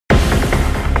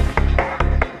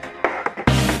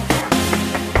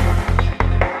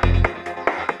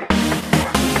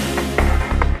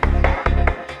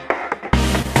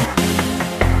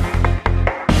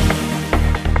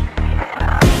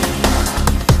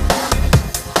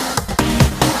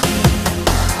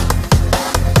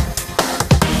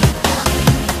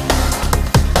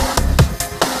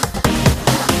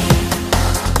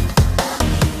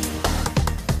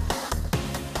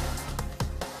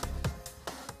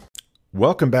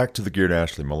Welcome back to the Garrett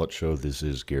Ashley Mullet Show. This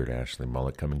is Garrett Ashley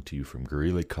Mullet coming to you from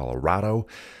Greeley, Colorado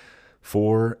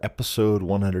for episode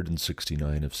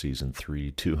 169 of season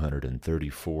 3,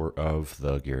 234 of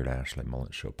the Garrett Ashley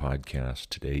Mullet Show podcast.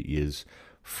 Today is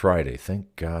Friday.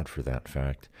 Thank God for that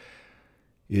fact.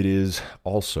 It is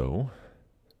also,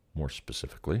 more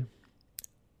specifically,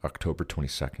 October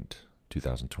 22nd,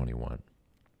 2021.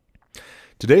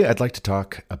 Today I'd like to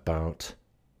talk about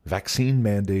vaccine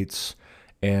mandates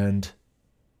and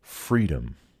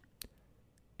freedom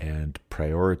and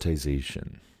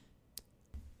prioritization.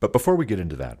 But before we get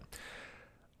into that,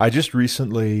 I just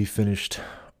recently finished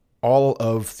all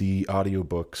of the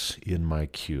audiobooks in my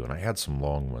queue, and I had some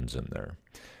long ones in there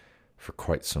for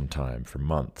quite some time, for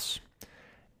months.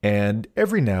 And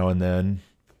every now and then,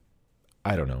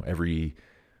 I don't know, every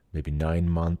maybe 9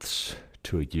 months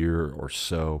to a year or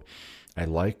so, I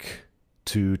like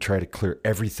to try to clear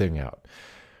everything out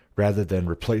rather than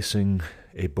replacing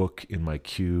a book in my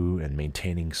queue and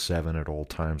maintaining 7 at all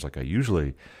times like I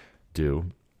usually do.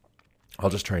 I'll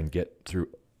just try and get through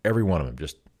every one of them.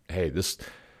 Just, hey, this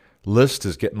list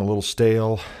is getting a little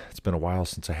stale. It's been a while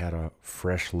since I had a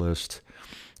fresh list.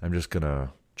 I'm just going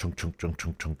to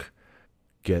chunk,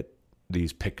 get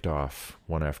these picked off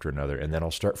one after another, and then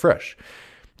I'll start fresh.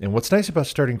 And what's nice about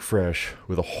starting fresh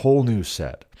with a whole new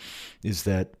set is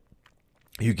that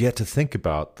you get to think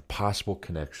about the possible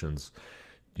connections.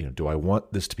 Do I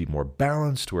want this to be more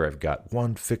balanced, where I've got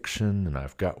one fiction and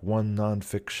I've got one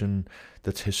nonfiction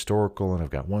that's historical and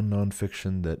I've got one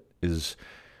nonfiction that is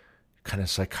kind of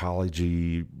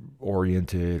psychology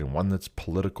oriented and one that's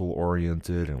political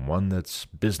oriented and one that's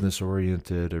business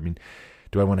oriented? I mean,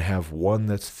 do I want to have one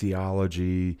that's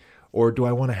theology, or do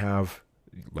I want to have,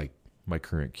 like my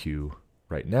current queue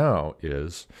right now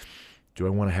is, do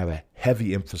I want to have a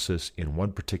heavy emphasis in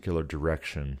one particular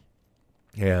direction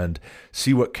and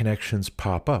see what connections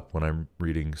pop up when I'm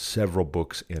reading several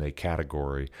books in a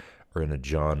category or in a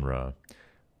genre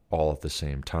all at the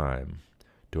same time?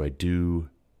 Do I do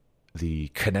the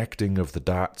connecting of the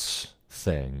dots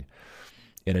thing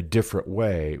in a different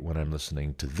way when I'm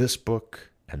listening to this book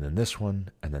and then this one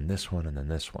and then this one and then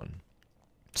this one?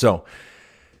 So,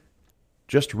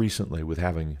 just recently, with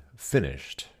having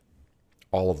finished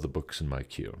all of the books in my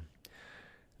queue,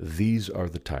 these are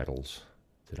the titles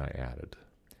that I added.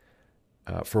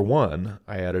 For one,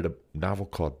 I added a novel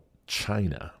called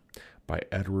China by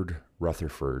Edward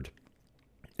Rutherford.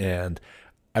 And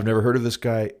I've never heard of this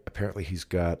guy. Apparently he's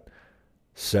got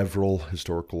several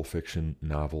historical fiction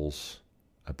novels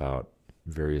about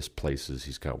various places.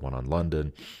 He's got one on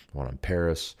London, one on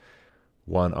Paris,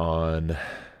 one on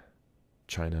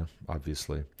China,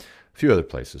 obviously, a few other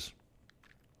places.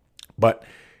 But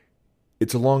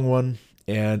it's a long one,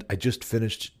 and I just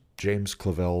finished James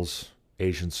Clavell's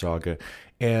Asian Saga,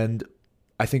 and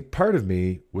I think part of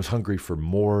me was hungry for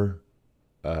more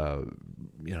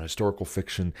historical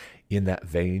fiction in that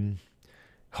vein,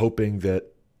 hoping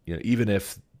that, even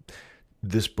if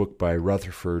this book by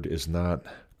Rutherford is not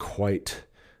quite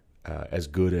as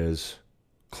good as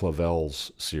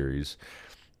Clavell's series,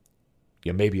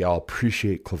 maybe I'll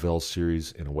appreciate Clavell's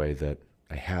series in a way that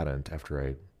I hadn't after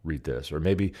I read this. Or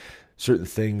maybe certain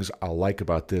things I'll like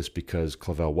about this because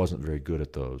Clavell wasn't very good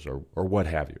at those, or what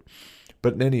have you.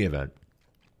 But in any event,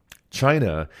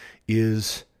 China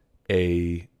is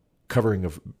a covering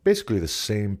of basically the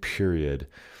same period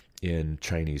in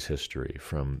Chinese history,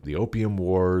 from the Opium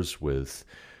Wars with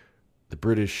the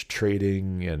British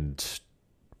trading and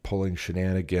pulling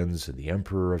shenanigans, and the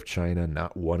Emperor of China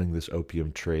not wanting this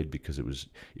opium trade because it was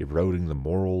eroding the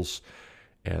morals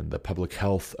and the public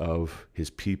health of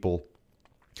his people,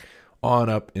 on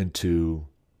up into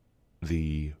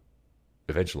the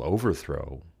eventual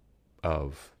overthrow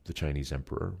of the Chinese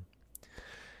emperor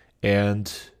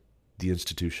and the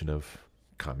institution of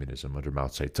communism under Mao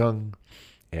Zedong.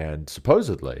 And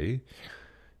supposedly,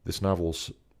 this novel's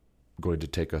going to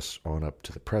take us on up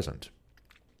to the present,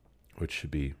 which should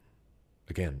be,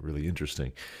 again, really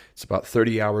interesting. It's about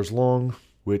 30 hours long,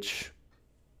 which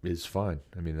is fine.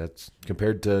 I mean, that's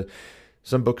compared to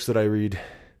some books that I read,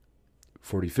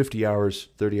 40, 50 hours,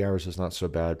 30 hours is not so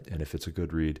bad. And if it's a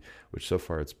good read, which so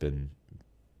far it's been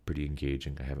pretty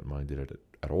engaging, I haven't minded it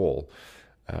at all,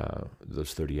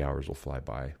 those 30 hours will fly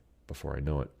by before I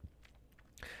know it.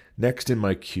 Next in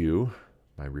my queue,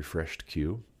 my refreshed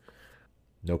queue,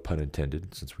 no pun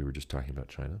intended, since we were just talking about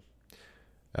China,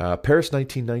 Paris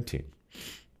 1919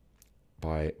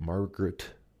 by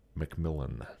Margaret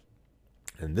Macmillan.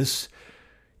 And this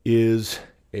is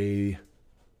a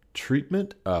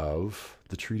treatment of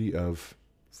the Treaty of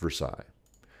Versailles.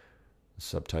 The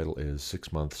subtitle is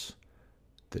 6 Months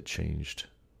That Changed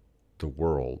the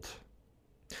world.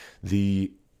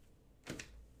 The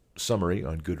summary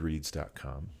on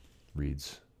Goodreads.com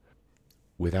reads,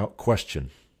 without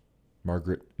question,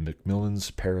 Margaret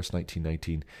Macmillan's Paris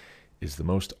 1919 is the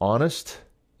most honest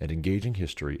and engaging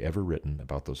history ever written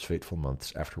about those fateful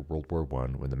months after World War I,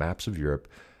 when the maps of Europe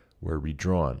were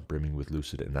redrawn, brimming with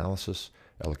lucid analysis,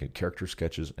 elegant character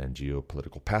sketches, and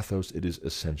geopolitical pathos. It is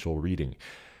essential reading.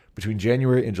 Between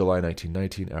January and July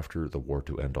 1919, after the war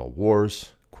to end all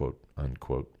wars, quote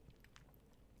unquote,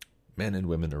 men and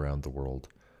women around the world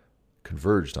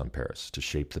converged on Paris to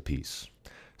shape the peace.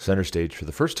 Center stage for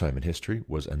the first time in history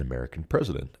was an American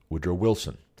president, Woodrow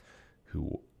Wilson,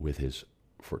 who, with his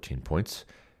 14 points,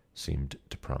 seemed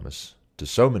to promise to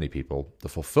so many people the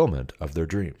fulfillment of their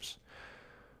dreams.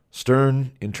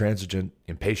 Stern, intransigent,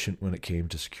 impatient when it came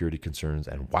to security concerns,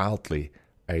 and wildly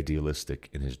idealistic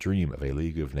in his dream of a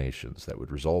League of Nations that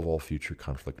would resolve all future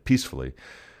conflict peacefully,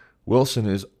 Wilson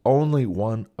is only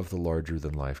one of the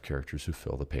larger-than-life characters who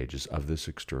fill the pages of this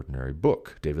extraordinary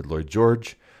book. David Lloyd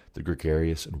George, the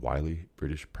gregarious and wily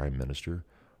British Prime Minister,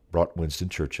 brought Winston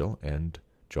Churchill and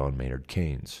John Maynard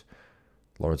Keynes.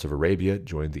 Lawrence of Arabia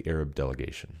joined the Arab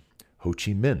delegation. Ho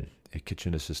Chi Minh, a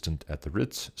kitchen assistant at the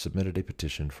Ritz, submitted a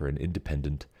petition for an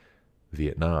independent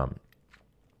Vietnam.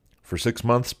 For 6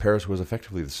 months, Paris was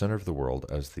effectively the center of the world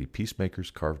as the peacemakers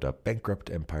carved up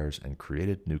bankrupt empires and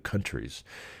created new countries.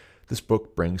 This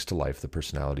book brings to life the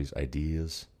personalities,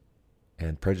 ideas,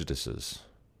 and prejudices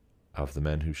of the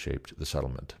men who shaped the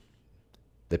settlement.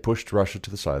 They pushed Russia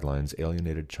to the sidelines,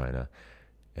 alienated China,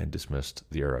 and dismissed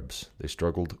the Arabs. They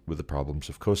struggled with the problems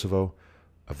of Kosovo,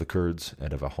 of the Kurds,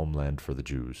 and of a homeland for the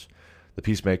Jews. The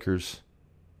peacemakers,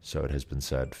 so it has been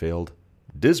said, failed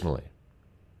dismally.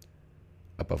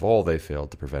 Above all, they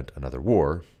failed to prevent another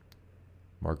war.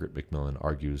 Margaret Macmillan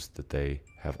argues that they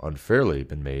have unfairly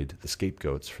been made the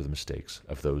scapegoats for the mistakes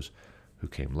of those who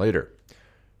came later.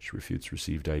 She refutes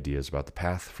received ideas about the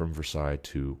path from Versailles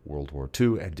to World War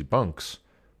II and debunks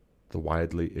the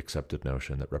widely accepted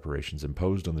notion that reparations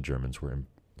imposed on the Germans were in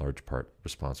large part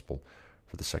responsible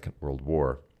for the Second World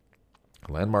War.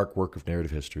 A landmark work of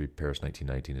narrative history, Paris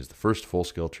 1919 is the first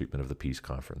full-scale treatment of the peace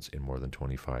conference in more than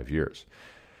 25 years.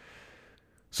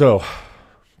 So,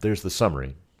 there's the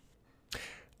summary.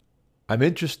 I'm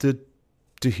interested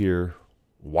to hear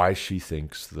why she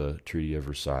thinks the Treaty of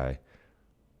Versailles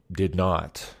did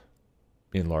not,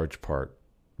 in large part,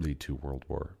 lead to World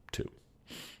War II.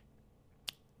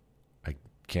 I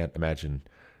can't imagine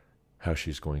how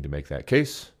she's going to make that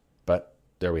case, but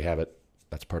there we have it.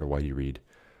 That's part of why you read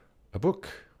a book.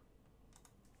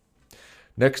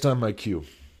 Next on my queue,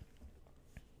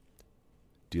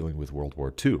 dealing with World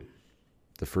War II,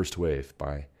 The First Wave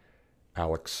by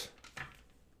Alex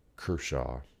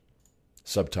Kershaw.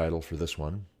 Subtitle for this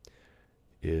one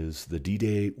is The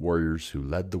D-Day Warriors Who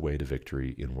Led the Way to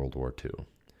Victory in World War II.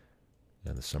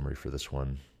 And the summary for this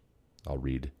one I'll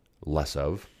read less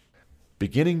of.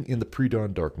 Beginning in the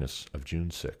pre-dawn darkness of June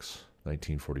 6,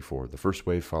 1944, the first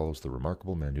wave follows the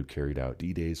remarkable men who carried out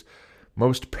D-Day's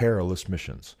most perilous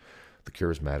missions. The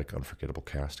charismatic, unforgettable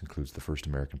cast includes the first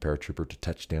American paratrooper to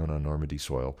touch down on Normandy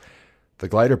soil, the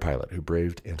glider pilot who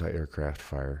braved anti-aircraft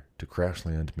fire to crash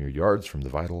land mere yards from the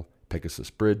vital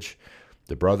Pegasus Bridge,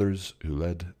 the brothers who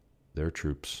led their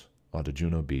troops onto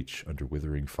Juno Beach under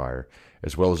withering fire,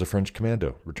 as well as a French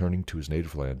commando returning to his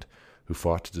native land who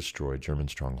fought to destroy German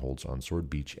strongholds on Sword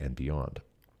Beach and beyond.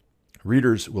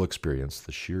 Readers will experience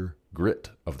the sheer grit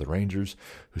of the Rangers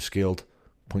who scaled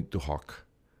Pointe du Hoc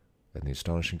and the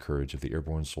astonishing courage of the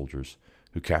airborne soldiers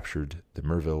who captured the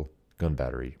Merville gun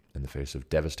battery in the face of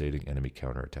devastating enemy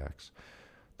counterattacks.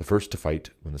 The first to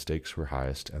fight when the stakes were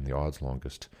highest and the odds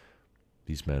longest,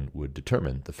 these men would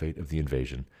determine the fate of the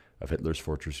invasion of Hitler's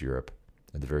fortress Europe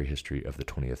and the very history of the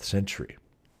 20th century.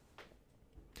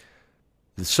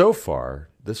 So far,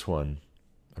 this one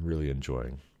I'm really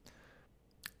enjoying.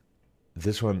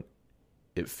 This one,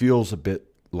 it feels a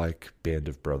bit like Band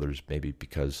of Brothers, maybe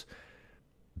because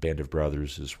Band of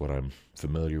Brothers is what I'm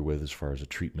familiar with as far as a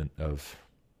treatment of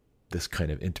this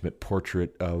kind of intimate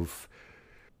portrait of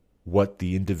what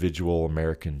the individual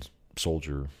American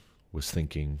soldier was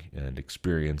thinking and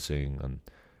experiencing on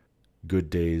good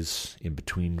days in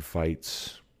between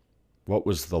fights. What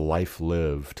was the life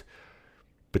lived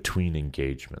between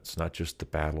engagements, not just the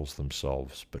battles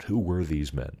themselves, but who were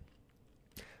these men?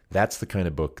 That's the kind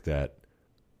of book that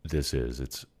this is.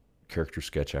 It's character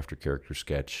sketch after character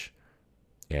sketch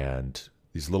and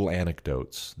these little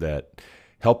anecdotes that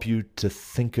help you to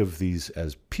think of these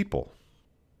as people,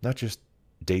 not just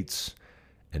dates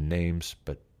and names,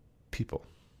 but people,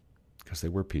 because they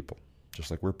were people,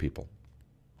 just like we're people.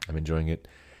 I'm enjoying it.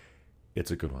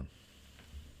 It's a good one.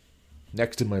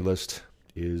 Next in my list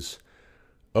is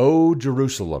O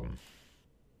Jerusalem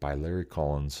by Larry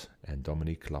Collins and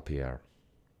Dominique Lapierre.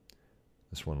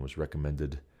 This one was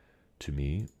recommended to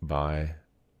me by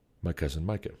my cousin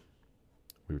Micah.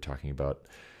 We were talking about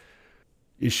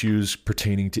issues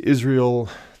pertaining to Israel,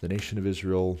 the nation of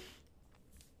Israel.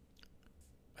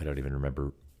 I don't even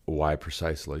remember why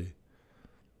precisely,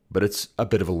 but it's a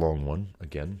bit of a long one.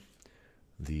 Again,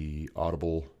 the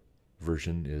Audible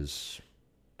version is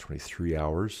 23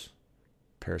 hours.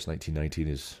 Paris 1919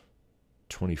 is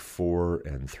 24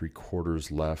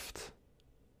 3/4 left.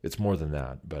 It's more than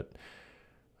that, but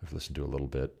I've listened to a little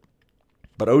bit.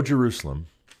 But O Jerusalem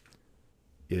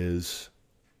is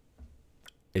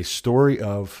a story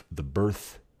of the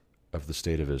birth of the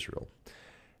state of Israel.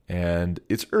 And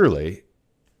it's early.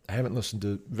 I haven't listened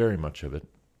to very much of it,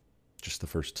 just the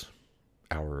first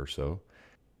hour or so.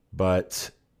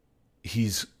 But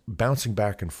he's bouncing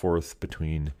back and forth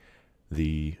between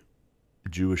the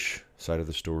Jewish side of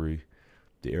the story,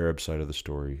 the Arab side of the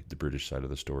story, the British side of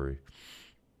the story,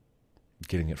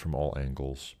 getting it from all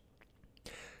angles.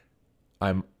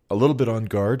 I'm a little bit on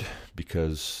guard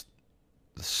because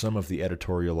some of the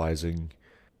editorializing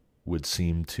would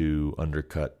seem to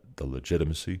undercut the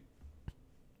legitimacy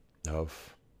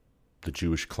of the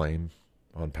Jewish claim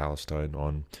on Palestine,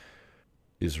 on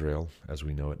Israel as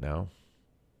we know it now.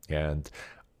 And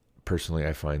personally,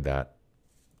 I find that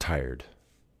tired.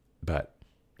 But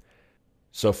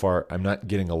so far, I'm not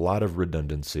getting a lot of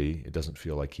redundancy. It doesn't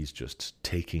feel like he's just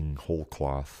taking whole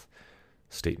cloth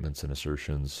statements and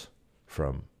assertions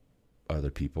from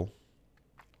other people.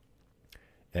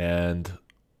 And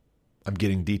I'm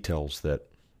getting details that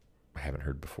I haven't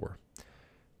heard before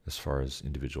as far as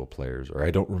individual players, or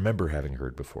I don't remember having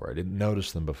heard before. I didn't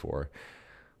notice them before.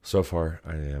 So far,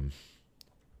 I am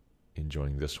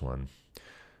enjoying this one.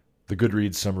 The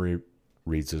Goodreads summary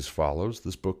reads as follows.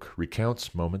 This book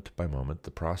recounts moment by moment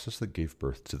the process that gave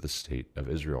birth to the state of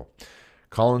Israel.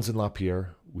 Collins and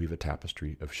Lapierre weave a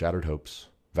tapestry of shattered hopes,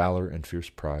 valor, and fierce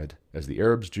pride as the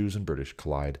Arabs, Jews, and British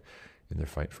collide in their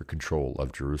fight for control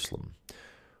of Jerusalem.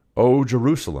 O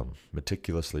Jerusalem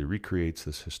meticulously recreates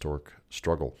this historic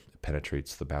struggle. It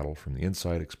penetrates the battle from the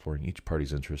inside, exploring each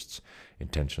party's interests,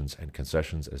 intentions, and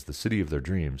concessions as the city of their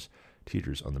dreams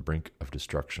teeters on the brink of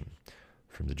destruction.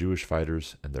 From the Jewish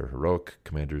fighters and their heroic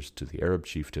commanders to the Arab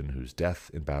chieftain whose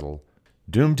death in battle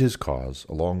doomed his cause,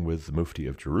 along with the Mufti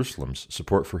of Jerusalem's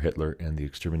support for Hitler and the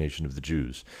extermination of the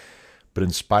Jews, but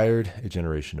inspired a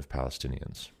generation of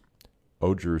Palestinians.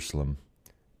 O Jerusalem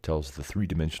tells the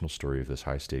three-dimensional story of this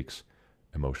high-stakes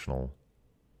emotional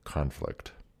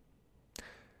conflict.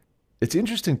 It's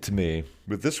interesting to me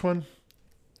with this one,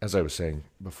 as I was saying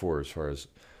before, as far as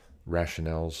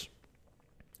rationales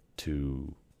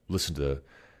to listen to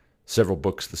several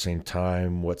books at the same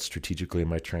time, what strategically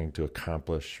am I trying to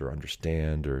accomplish or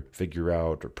understand or figure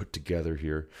out or put together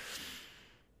here.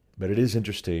 But it is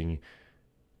interesting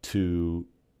to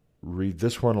read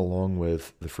this one along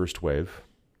with the first wave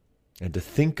and to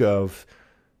think of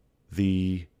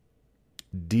the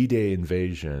D-Day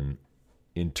invasion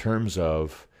in terms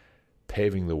of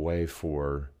paving the way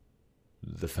for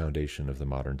the foundation of the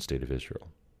modern state of Israel,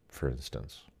 for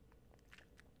instance.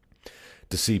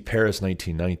 To see Paris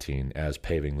 1919 as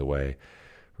paving the way,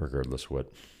 regardless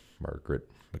what Margaret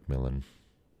Macmillan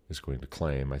is going to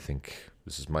claim, I think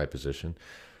this is my position.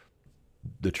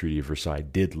 The Treaty of Versailles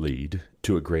did lead,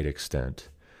 to a great extent,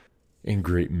 in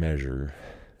great measure,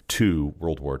 to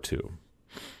World War II.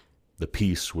 The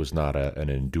peace was not an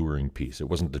enduring peace. It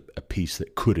wasn't a peace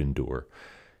that could endure,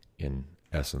 in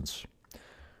essence.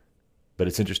 But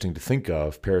it's interesting to think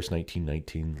of Paris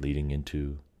 1919 leading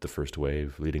into the first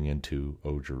wave, leading into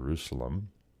O Jerusalem.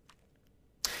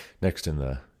 Next in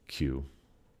the queue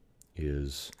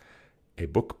is a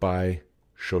book by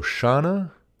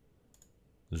Shoshana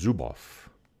Zuboff.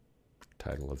 The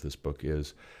title of this book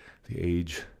is The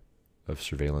Age of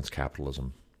Surveillance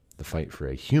Capitalism, the Fight for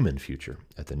a Human Future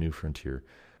at the New Frontier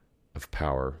of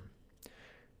Power.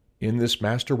 In this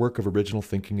masterwork of original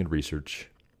thinking and research,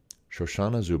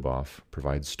 Shoshana Zuboff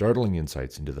provides startling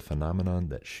insights into the phenomenon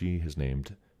that she has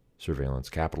named surveillance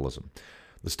capitalism.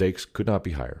 The stakes could not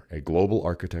be higher. A global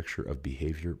architecture of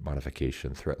behavior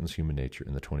modification threatens human nature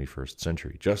in the 21st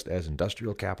century, just as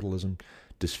industrial capitalism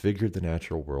disfigured the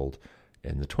natural world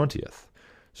in the 20th.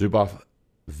 Zuboff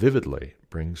vividly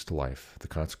brings to life the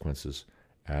consequences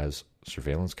as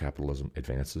surveillance capitalism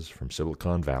advances from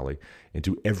Silicon Valley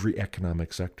into every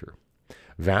economic sector.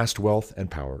 Vast wealth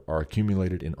and power are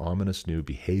accumulated in ominous new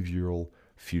behavioral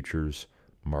futures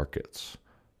markets.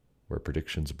 where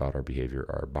predictions about our behavior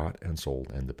are bought and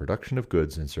sold, and the production of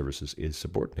goods and services is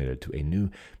subordinated to a new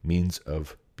means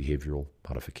of behavioral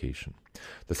modification.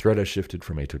 The threat has shifted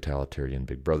from a totalitarian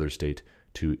Big Brother state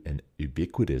to an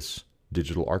ubiquitous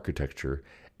digital architecture,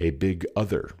 a big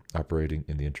other operating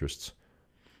in the interests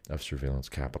of surveillance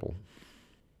capital.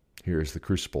 Here is the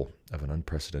crucible of an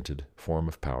unprecedented form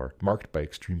of power, marked by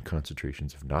extreme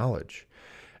concentrations of knowledge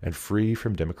and free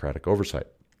from democratic oversight.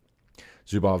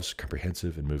 Zubov's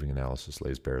comprehensive and moving analysis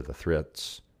lays bare the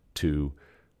threats to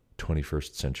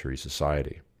 21st century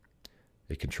society,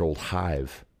 a controlled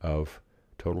hive of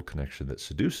total connection that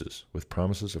seduces with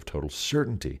promises of total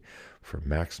certainty for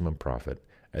maximum profit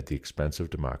at the expense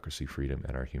of democracy, freedom,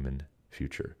 and our human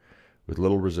future. With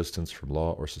little resistance from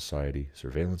law or society,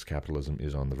 surveillance capitalism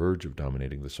is on the verge of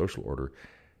dominating the social order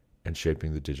and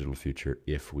shaping the digital future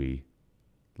if we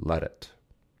let it.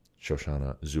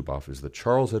 Shoshana Zuboff is the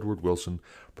Charles Edward Wilson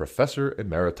Professor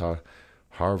Emerita,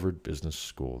 Harvard Business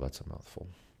School. That's a mouthful.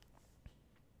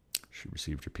 She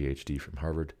received her PhD from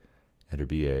Harvard and her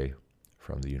BA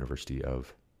from the University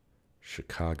of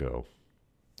Chicago.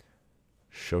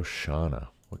 Shoshana.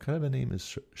 What kind of a name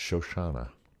is Shoshana?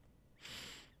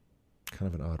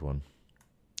 Kind of an odd one.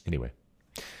 Anyway,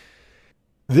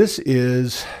 this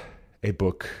is a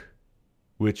book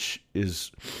which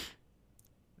is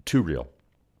too real.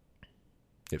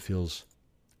 It feels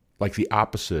like the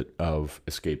opposite of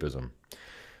escapism,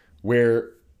 where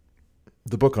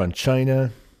the book on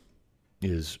China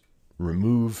is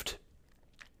removed.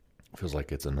 It feels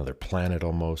like it's another planet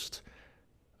almost,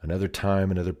 another time,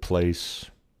 another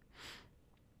place.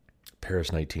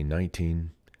 Paris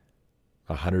 1919,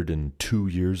 102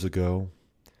 years ago.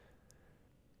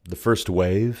 The first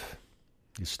wave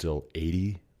is still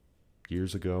 80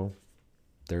 years ago,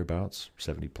 thereabouts,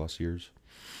 70 plus years.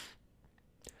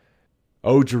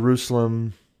 Oh,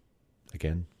 Jerusalem,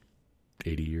 again,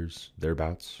 80 years,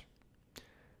 thereabouts.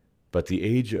 But the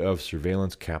age of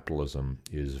surveillance capitalism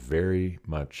is very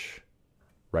much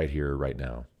right here, right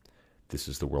now. This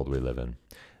is the world we live in.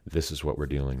 This is what we're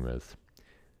dealing with.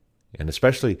 And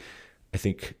especially, I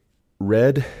think,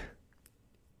 read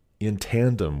in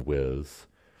tandem with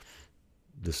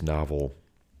this novel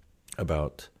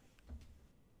about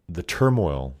the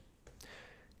turmoil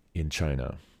in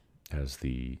China as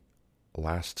the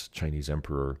last Chinese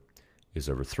emperor is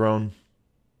overthrown,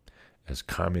 as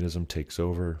communism takes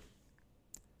over.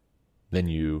 Then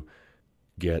you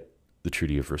get the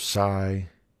Treaty of Versailles,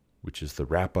 which is the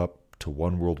wrap-up to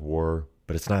one world war,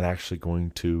 but it's not actually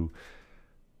going to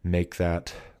make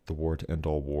that the war to end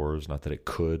all wars, not that it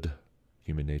could,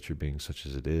 human nature being such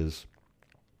as it is.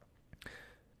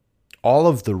 All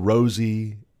of the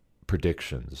rosy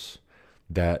predictions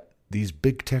that these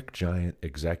big tech giant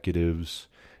executives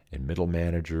and middle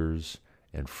managers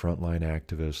and frontline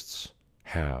activists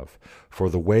have for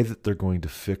the way that they're going to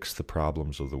fix the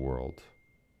problems of the world.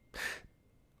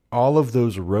 All of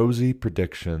those rosy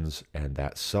predictions and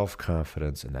that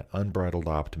self-confidence and that unbridled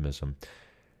optimism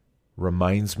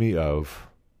reminds me of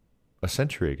a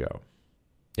century ago.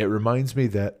 It reminds me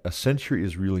that a century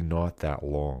is really not that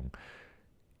long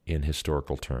in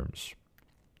historical terms.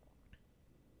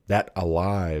 That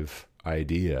alive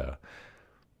idea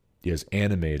is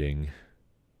animating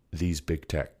these big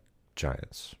tech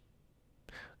giants.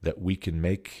 That we can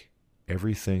make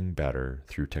everything better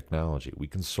through technology. We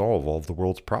can solve all of the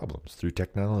world's problems through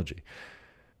technology.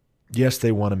 Yes,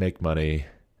 they want to make money,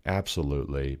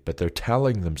 absolutely, but they're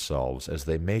telling themselves as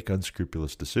they make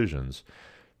unscrupulous decisions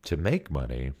to make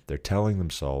money, they're telling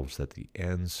themselves that the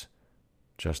ends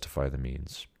justify the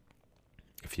means.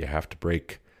 If you have to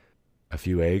break a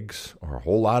few eggs or a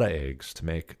whole lot of eggs to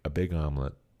make a big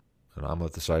omelet, an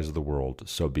omelet the size of the world,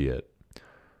 so be it.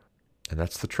 And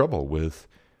that's the trouble with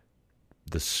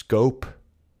the scope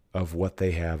of what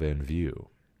they have in view.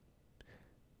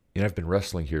 And I've been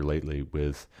wrestling here lately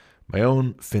with my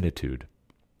own finitude,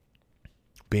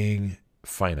 being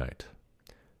finite,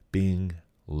 being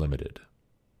limited.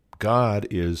 God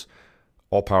is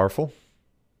all-powerful,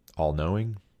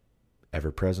 all-knowing,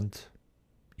 ever-present,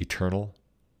 eternal,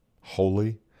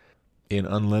 holy, in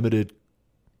unlimited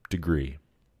degree.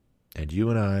 And you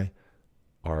and I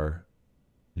are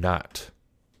not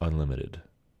unlimited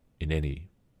in any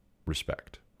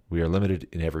respect. We are limited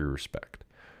in every respect.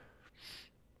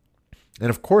 And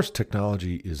of course,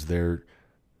 technology is there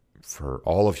for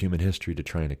all of human history to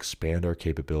try and expand our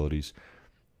capabilities.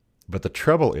 But the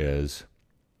trouble is,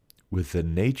 with the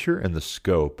nature and the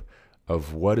scope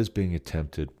of what is being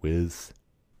attempted with,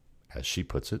 as she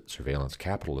puts it, surveillance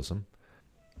capitalism,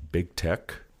 big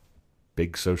tech,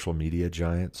 big social media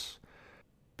giants,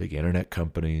 big internet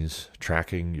companies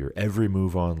tracking your every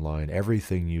move online,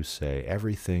 everything you say,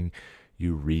 everything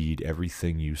you read,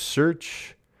 everything you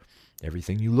search,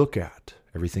 everything you look at,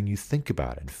 everything you think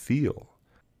about and feel.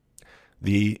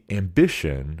 The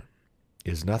ambition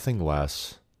is nothing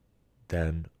less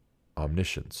than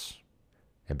omniscience.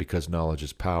 And because knowledge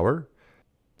is power,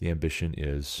 the ambition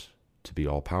is to be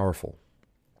all-powerful.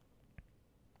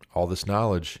 All this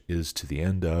knowledge is to the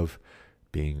end of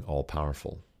being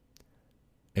all-powerful.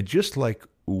 And just like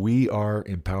we are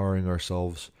empowering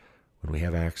ourselves when we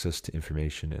have access to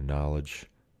information and knowledge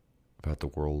about the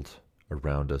world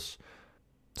around us,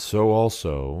 so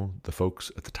also the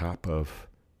folks at the top of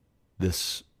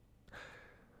this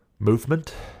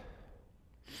movement,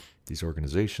 these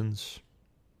organizations,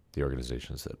 the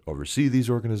organizations that oversee these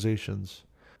organizations,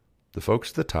 the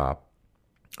folks at the top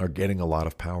are getting a lot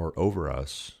of power over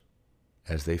us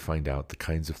as they find out the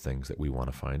kinds of things that we want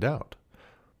to find out.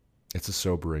 It's a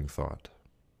sobering thought.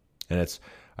 And it's,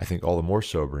 I think, all the more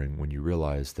sobering when you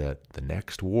realize that the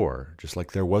next war, just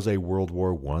like there was a World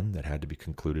War I that had to be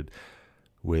concluded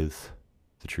with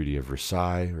the Treaty of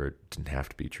Versailles, or it didn't have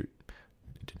to be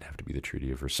the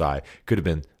Treaty of Versailles. It could have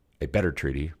been a better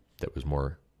treaty that was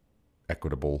more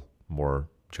equitable, more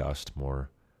just, more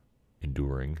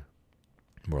enduring,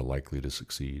 more likely to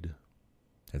succeed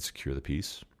and secure the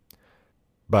peace.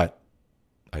 But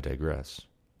I digress.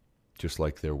 Just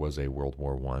like there was a World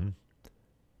War I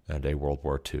and a World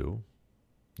War II,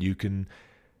 you can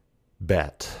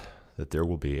bet that there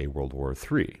will be a World War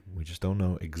III. We just don't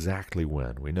know exactly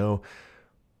when. We know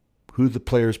who the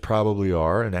players probably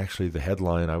are, and actually the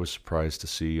headline I was surprised to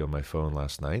see on my phone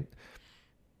last night.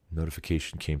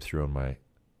 Notification came through on my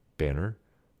banner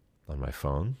on my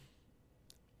phone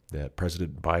that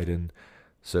President Biden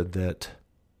said that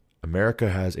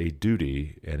America has a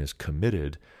duty and is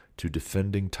committed to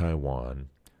defending Taiwan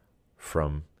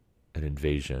from an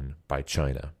invasion by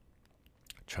China.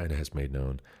 China has made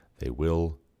known they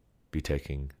will be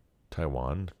taking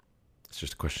Taiwan. It's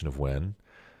just a question of when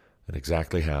and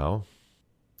exactly how.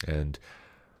 And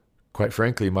quite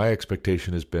frankly, my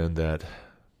expectation has been that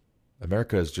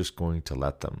America is just going to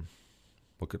let them.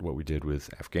 Look at what we did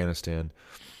with Afghanistan.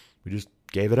 We just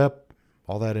gave it up.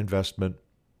 All that investment,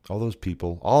 all those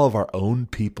people, all of our own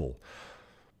people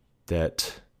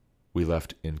that we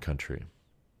left in country.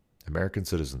 American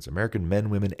citizens, American men,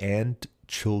 women, and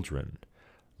children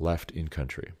left in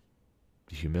country.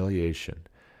 The humiliation.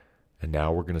 And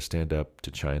now we're going to stand up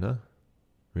to China?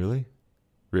 Really?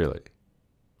 Really?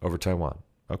 Over Taiwan?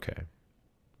 Okay.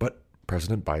 But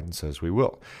President Biden says we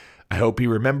will. I hope he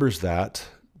remembers that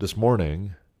this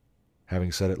morning,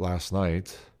 having said it last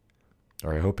night,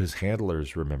 or I hope his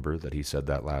handlers remember that he said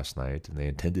that last night, and they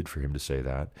intended for him to say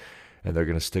that, and they're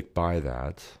going to stick by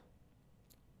that.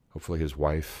 Hopefully his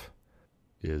wife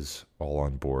is all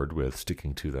on board with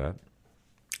sticking to that,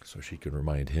 so she can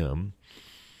remind him.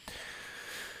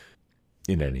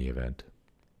 In any event,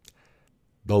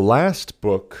 the last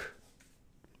book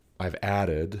I've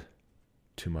added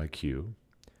to my queue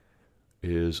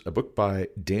is a book by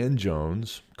Dan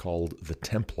Jones called The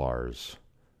Templars,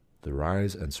 The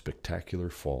Rise and Spectacular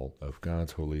Fall of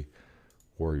God's Holy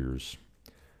Warriors.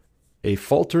 A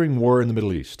faltering war in the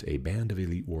Middle East, a band of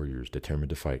elite warriors determined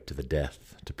to fight to the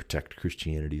death to protect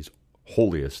Christianity's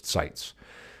holiest sites.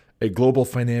 A global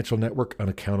financial network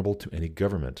unaccountable to any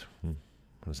government. What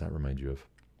does that remind you of?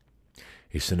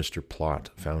 A sinister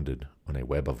plot founded on a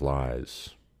web of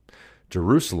lies.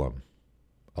 Jerusalem,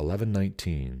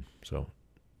 1119, so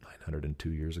 902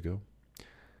 years ago.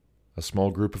 A small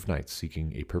group of knights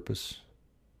seeking a purpose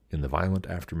in the violent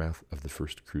aftermath of the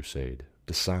First Crusade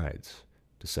decides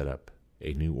to set up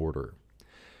a new order.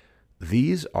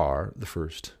 These are the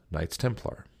first Knights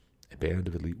Templar, a band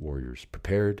of elite warriors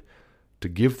prepared to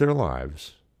give their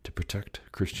lives to protect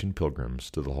Christian pilgrims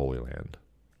to the Holy Land.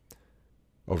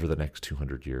 Over the next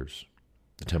 200 years,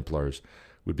 the Templars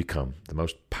would become the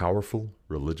most powerful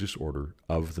religious order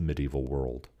of the medieval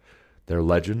world. Their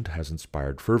legend has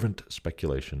inspired fervent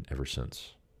speculation ever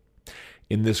since.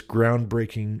 In this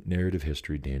groundbreaking narrative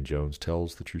history, Dan Jones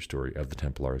tells the true story of the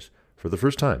Templars for the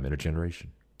first time in a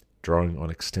generation, drawing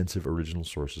on extensive original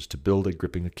sources to build a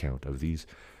gripping account of these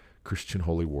Christian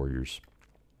holy warriors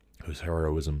whose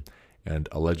heroism and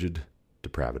alleged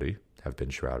depravity have been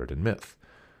shrouded in myth.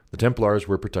 The Templars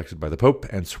were protected by the Pope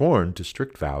and sworn to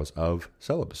strict vows of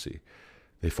celibacy.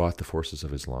 They fought the forces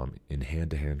of Islam in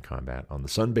hand-to-hand combat on the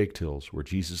sun-baked hills where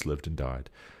Jesus lived and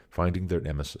died, finding their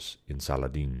nemesis in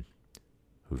Saladin,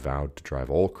 who vowed to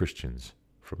drive all Christians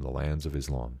from the lands of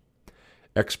Islam.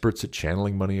 Experts at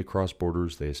channeling money across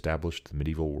borders, they established the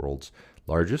medieval world's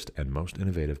largest and most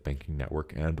innovative banking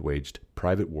network and waged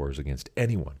private wars against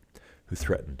anyone who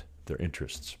threatened their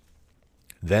interests.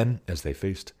 Then, as they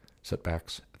faced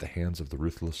setbacks at the hands of the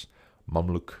ruthless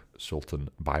Mamluk Sultan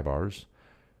Baybars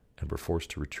and were forced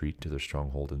to retreat to their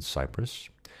stronghold in Cyprus,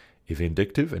 a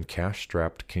vindictive and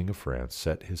cash-strapped king of France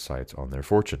set his sights on their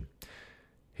fortune.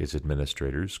 His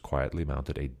administrators quietly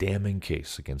mounted a damning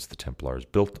case against the Templars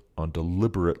built on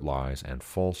deliberate lies and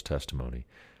false testimony.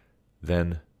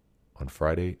 Then, on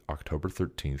Friday, October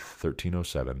 13th,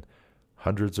 1307,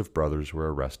 hundreds of brothers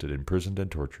were arrested, imprisoned, and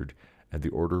tortured, and the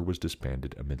order was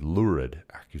disbanded amid lurid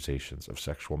accusations of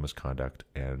sexual misconduct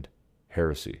and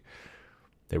heresy.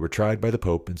 They were tried by the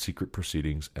Pope in secret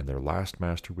proceedings, and their last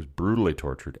master was brutally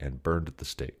tortured and burned at the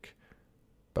stake.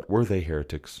 But were they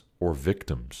heretics or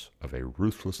victims of a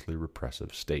ruthlessly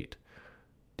repressive state?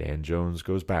 Dan Jones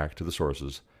goes back to the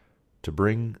sources to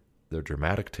bring their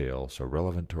dramatic tale so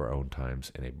relevant to our own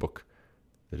times in a book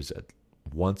that is at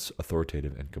once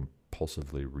authoritative and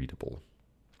compulsively readable.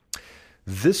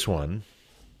 This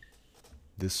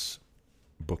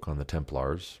book on the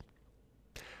Templars,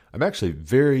 I'm actually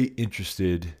very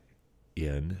interested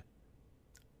in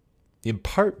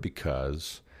part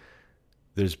because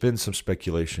there's been some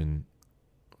speculation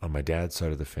on my dad's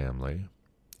side of the family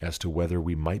as to whether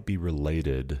we might be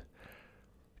related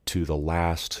to the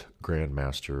last Grand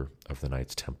Master of the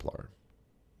Knights Templar.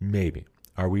 Maybe.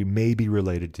 Are we maybe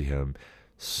related to him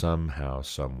somehow,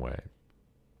 some way?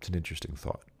 It's an interesting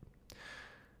thought.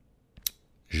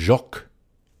 Jacques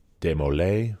de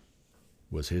Molay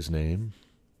was his name.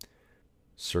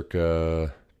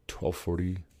 Circa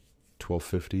 1240,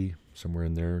 1250, somewhere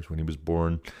in there is when he was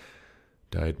born.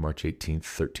 Died March 18th,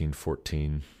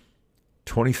 1314.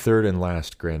 23rd and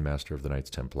last Grand Master of the Knights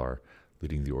Templar,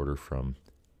 leading the order from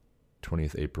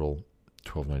 20th April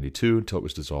 1292 until it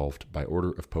was dissolved by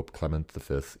order of Pope Clement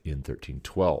V in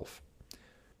 1312.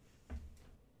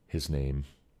 His name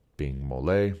being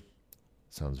Molay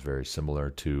sounds very similar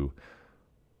to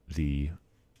the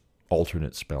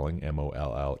alternate spelling,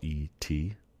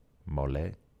 M-O-L-L-E-T,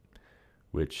 Molay,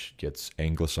 which gets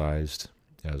anglicized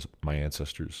as my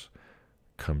ancestors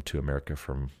come to America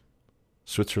from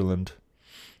Switzerland,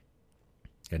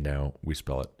 and now we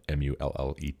spell it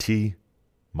M-U-L-L-E-T,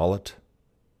 mullet.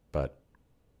 But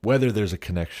whether there's a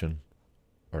connection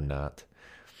or not,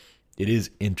 it is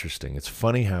interesting. It's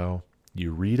funny how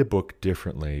you read a book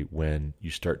differently when you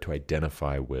start to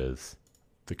identify with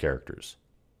the characters.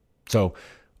 So,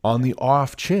 on the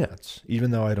off chance, even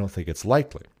though I don't think it's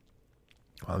likely,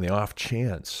 on the off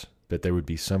chance that there would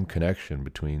be some connection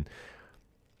between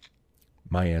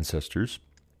my ancestors,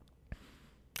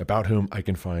 about whom I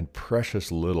can find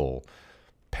precious little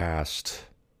past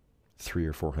 300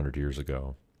 or 400 years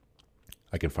ago.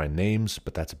 I can find names,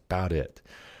 but that's about it.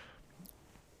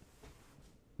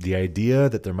 The idea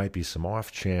that there might be some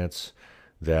off chance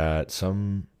that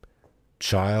some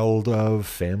child of,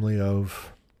 family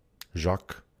of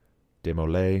Jacques de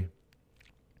Molay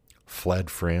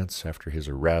fled France after his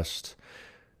arrest,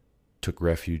 took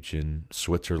refuge in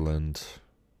Switzerland,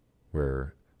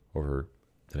 where over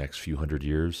the next few hundred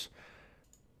years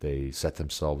they set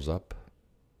themselves up.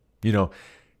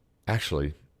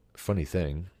 Actually, funny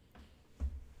thing,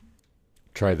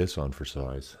 try this on for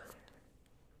size.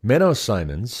 Menno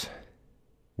Simons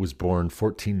was born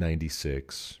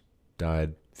 1496,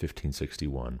 died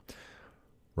 1561.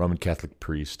 Roman Catholic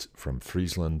priest from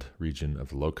Friesland region of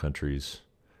the Low Countries,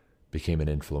 became an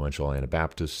influential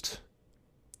Anabaptist.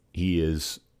 He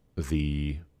is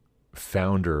the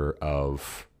founder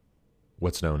of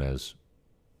what's known as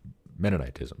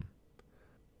Mennonitism.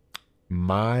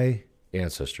 My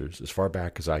ancestors, as far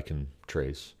back as I can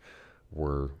trace,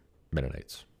 were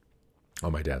Mennonites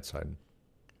on my dad's side.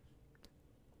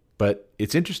 But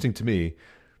it's interesting to me,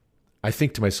 I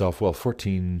think to myself, well,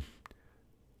 1400s,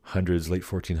 late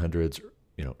 1400s,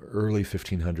 early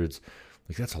 1500s,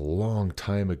 like that's a long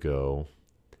time ago.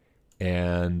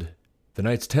 And the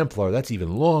Knights Templar, that's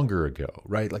even longer ago,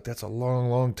 right? Like that's a long,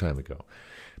 long time ago.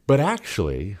 But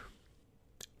actually,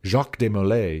 Jacques de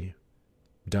Molay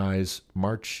dies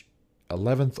March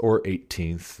 11th or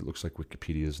 18th. It looks like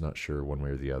Wikipedia is not sure one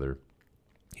way or the other.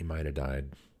 He might have died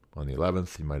on the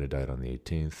 11th. He might have died on the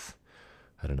 18th.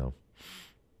 I don't know.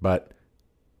 But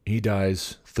he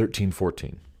dies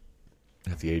 1314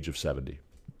 at the age of 70.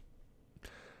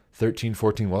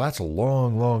 1314, well, that's a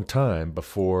long, long time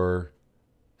before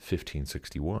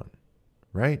 1561,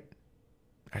 right?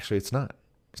 Actually, it's not.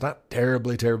 It's not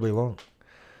terribly, terribly long.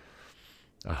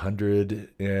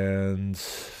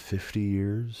 150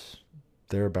 years,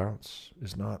 thereabouts,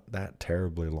 is not that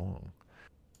terribly long.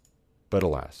 But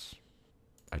alas,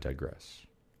 I digress.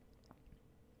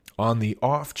 On the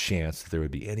off chance that there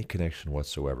would be any connection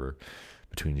whatsoever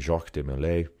between Jacques de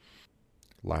Molay,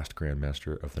 last Grand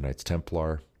Master of the Knights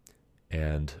Templar,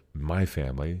 and my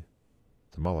family,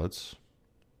 the Mollet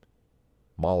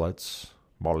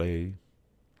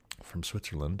from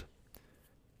Switzerland,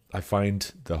 I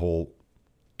find the whole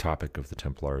topic of the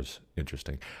Templars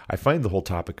interesting. I find the whole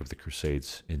topic of the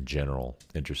Crusades in general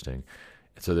interesting.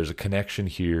 And so there's a connection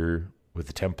here with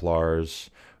the Templars,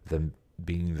 them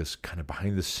being this kind of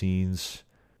behind the scenes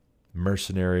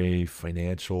mercenary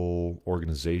financial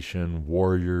organization,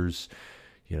 warriors.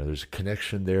 There's a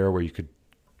connection there where you could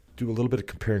do a little bit of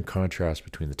compare and contrast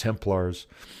between the Templars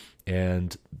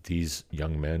and these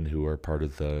young men who are part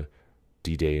of the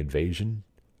D-Day invasion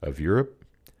of Europe,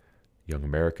 young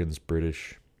Americans,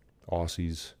 British,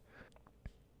 Aussies.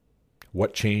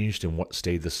 What changed and what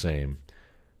stayed the same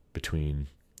between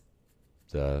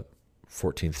the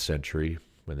 14th century,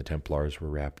 when the Templars were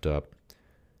wrapped up,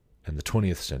 and the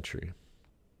 20th century?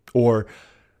 Or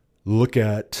look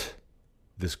at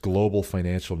this global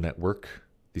financial network.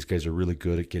 These guys are really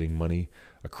good at getting money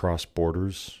across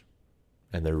borders,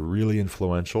 and they're really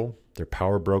influential. They're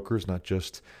power brokers, not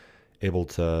just able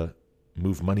to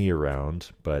move money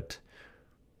around, but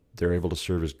they're able to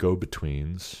serve as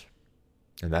go-betweens.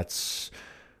 And that's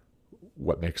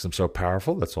what makes them so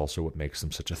powerful. That's also what makes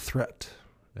them such a threat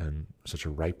and such a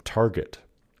ripe target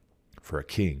for a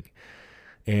king.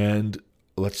 And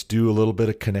let's do a little bit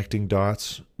of connecting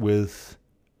dots with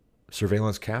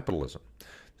surveillance capitalism.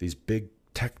 These big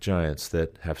tech giants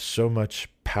that have so much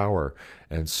power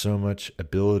and so much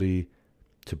ability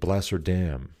to bless or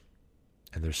damn.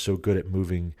 And they're so good at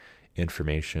moving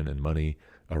information and money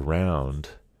around.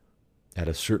 At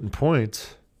a certain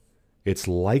point, it's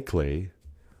likely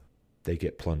they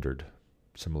get plundered,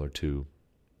 similar to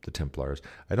the Templars.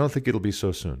 I don't think it'll be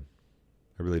so soon.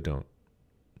 I really don't.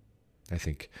 I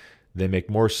think they make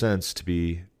more sense to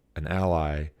be an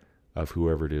ally of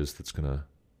whoever it is that's going to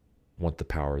want the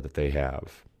power that they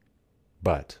have.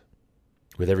 But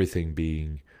with everything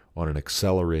being on an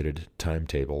accelerated time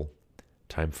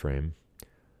frame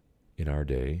in our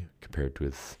day compared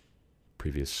with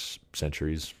previous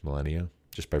centuries, millennia,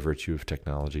 just by virtue of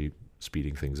technology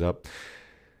speeding things up,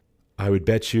 I would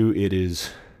bet you it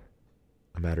is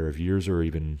a matter of years or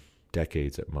even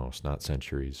decades at most, not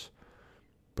centuries,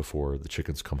 before the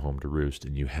chickens come home to roost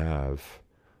and you have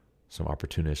some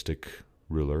opportunistic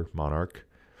ruler, monarch,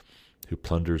 who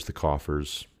plunders the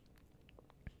coffers,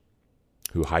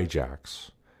 who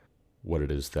hijacks what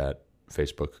it is that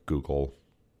Facebook, Google,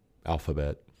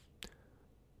 Alphabet,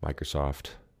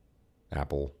 Microsoft,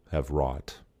 Apple have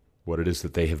wrought. What it is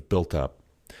that they have built up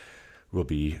will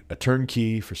be a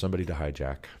turnkey for somebody to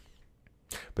hijack.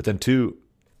 But then too,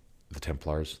 the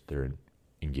Templars, they're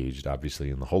engaged obviously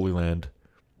in the Holy Land,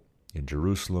 in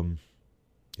Jerusalem,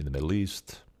 in the Middle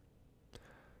East.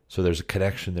 So there's a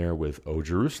connection there with O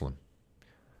Jerusalem,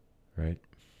 right?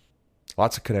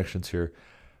 Lots of connections here.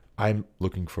 I'm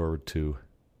looking forward to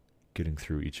getting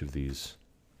through each of these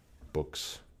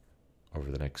books over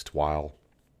the next while.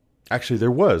 Actually,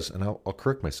 there was, and I'll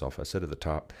correct myself. I said at the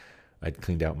top, I'd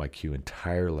cleaned out my queue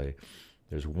entirely.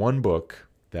 There's one book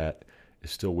that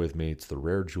is still with me. It's The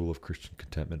Rare Jewel of Christian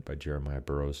Contentment by Jeremiah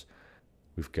Burroughs.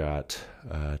 We've got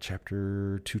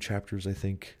two chapters, I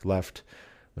think, left.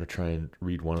 I'm going to try and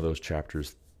read one of those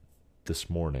chapters this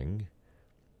morning,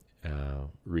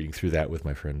 reading through that with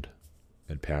my friend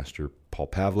and pastor Paul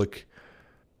Pavlik.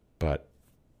 But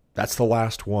that's the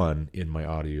last one in my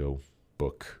audio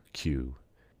book queue,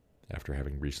 after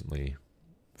having recently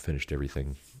finished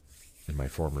everything in my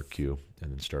former queue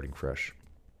and then starting fresh.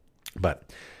 But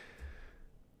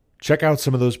check out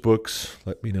some of those books.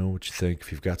 Let me know what you think.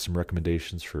 If you've got some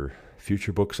recommendations for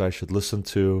future books I should listen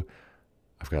to.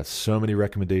 I've got so many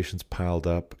recommendations piled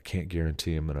up. I can't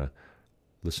guarantee I'm going to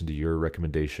listen to your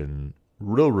recommendation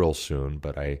real soon,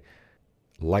 but I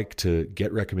like to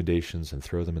get recommendations and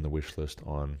throw them in the wish list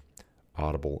on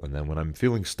Audible. And then when I'm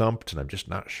feeling stumped and I'm just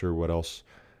not sure what else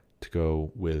to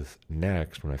go with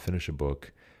next, when I finish a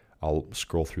book, I'll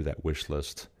scroll through that wish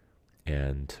list,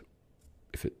 and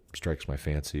if it strikes my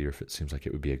fancy or if it seems like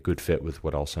it would be a good fit with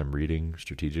what else I'm reading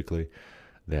strategically,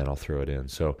 then I'll throw it in.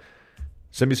 So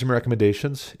send me some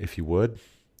recommendations if you would.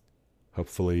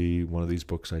 Hopefully one of these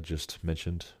books I just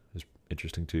mentioned is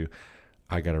interesting to you.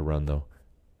 I got to run though.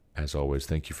 As always,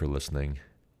 thank you for listening.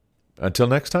 Until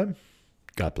next time,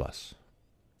 God bless.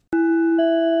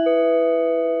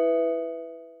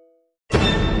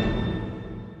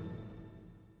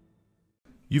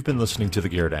 You've been listening to The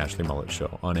Garrett Ashley Mullet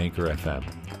Show on Anchor FM.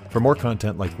 For more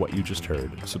content like what you just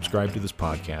heard, subscribe to this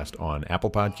podcast on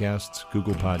Apple Podcasts,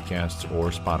 Google Podcasts, or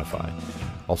Spotify.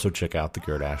 Also check out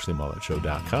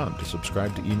thegarrettashleymulletshow.com to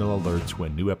subscribe to email alerts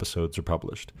when new episodes are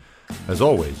published. As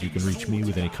always, you can reach me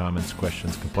with any comments,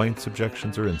 questions, complaints,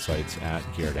 objections, or insights at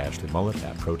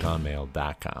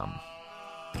garrettashleyMullet@protonmail.com.